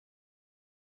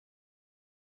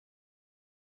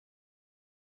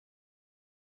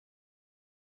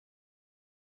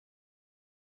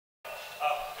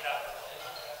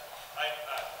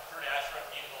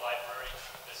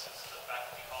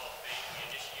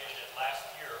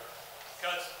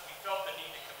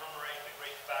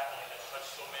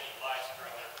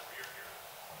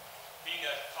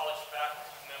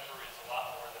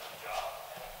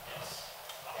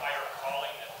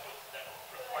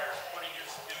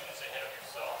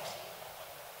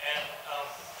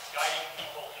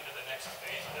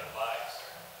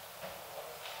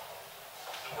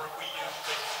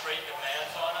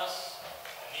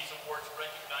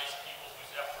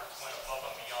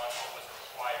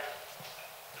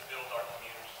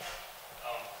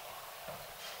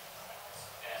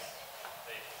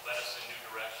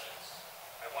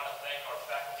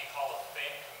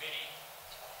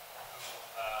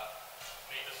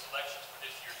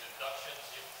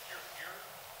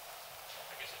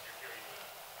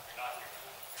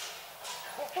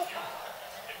you.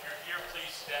 If you're here,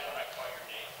 please stand when I call your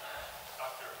name.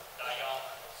 Dr. Dayan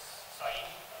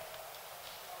Saini.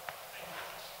 Thank you.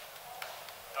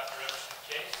 Dr. Emerson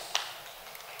Case.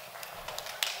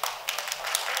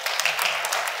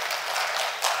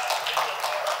 Linda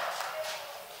Lara.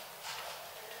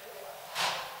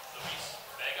 Luis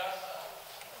Vega.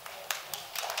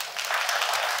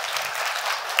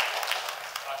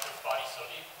 Dr. Fadi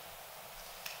Sodip.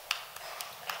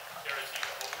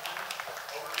 Teresita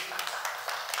Overby.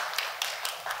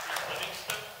 Chris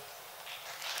Livingston.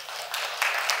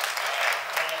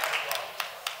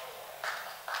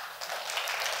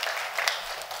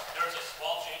 There's a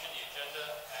small change in the agenda,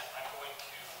 and I'm going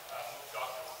to move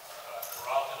Dr.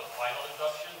 Corral to the final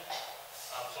induction,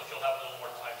 so she'll have a little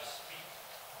more time to speak.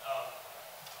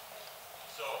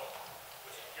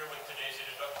 Here with today's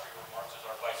introductory remarks is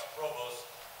our Vice Provost,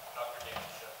 Dr. David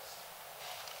Csub.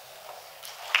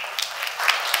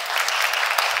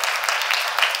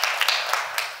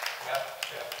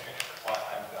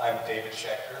 I'm David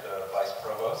Schechter, the Vice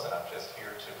Provost, and I'm just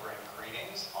here to bring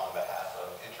greetings on behalf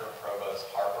of Interim Provost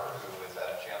Harper, who is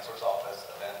at a Chancellor's Office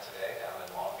event today down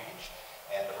in Long Beach,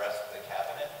 and the rest of the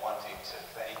Cabinet, wanting to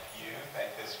thank you,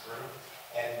 thank this group.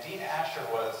 And Dean Asher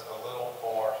was a little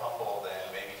more humble than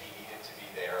maybe he needed to be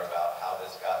there about how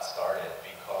this got started,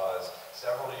 because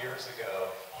several years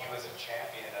ago, he was a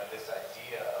champion of this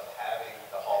idea of having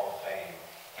the Hall of Fame.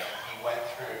 And he went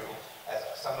through, as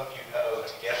some of you know,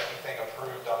 to get anything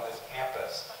approved on this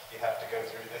campus, you have to go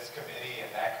through this committee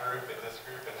and that group and this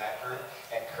group and that group.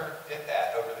 And Curt did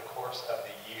that over the course of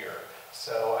the year.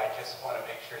 So I just want to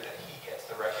make sure that he gets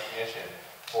the recognition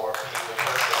for being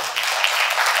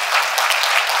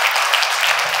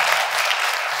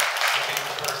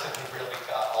the person who really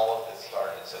got all of this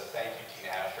started. So thank you, Dean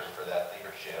Asher, for that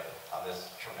leadership on this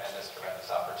tremendous,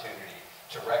 tremendous opportunity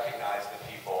to recognize the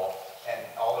people. And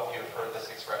all of you have heard this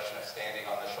expression of standing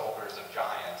on the shoulders of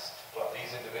giants. Well,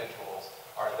 these individuals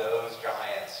are those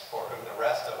giants for whom the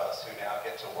rest of us who now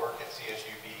get to work at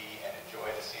CSUB and enjoy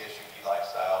the CSUB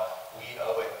lifestyle, we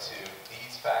owe it to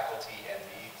these faculty and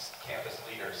these campus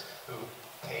leaders who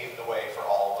paved the way for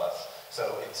all of us.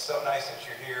 So it's so nice that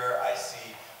you're here. I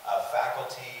see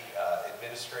faculty,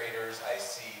 administrators, I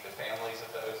see the families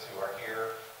of those who are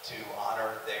here to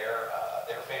honor their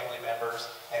family members,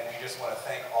 and we just want to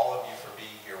thank all of you for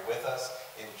being here with us.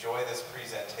 Enjoy this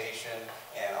presentation,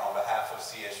 and on behalf of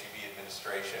CSUB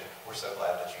administration, we're so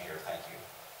glad that you're here. Thank you.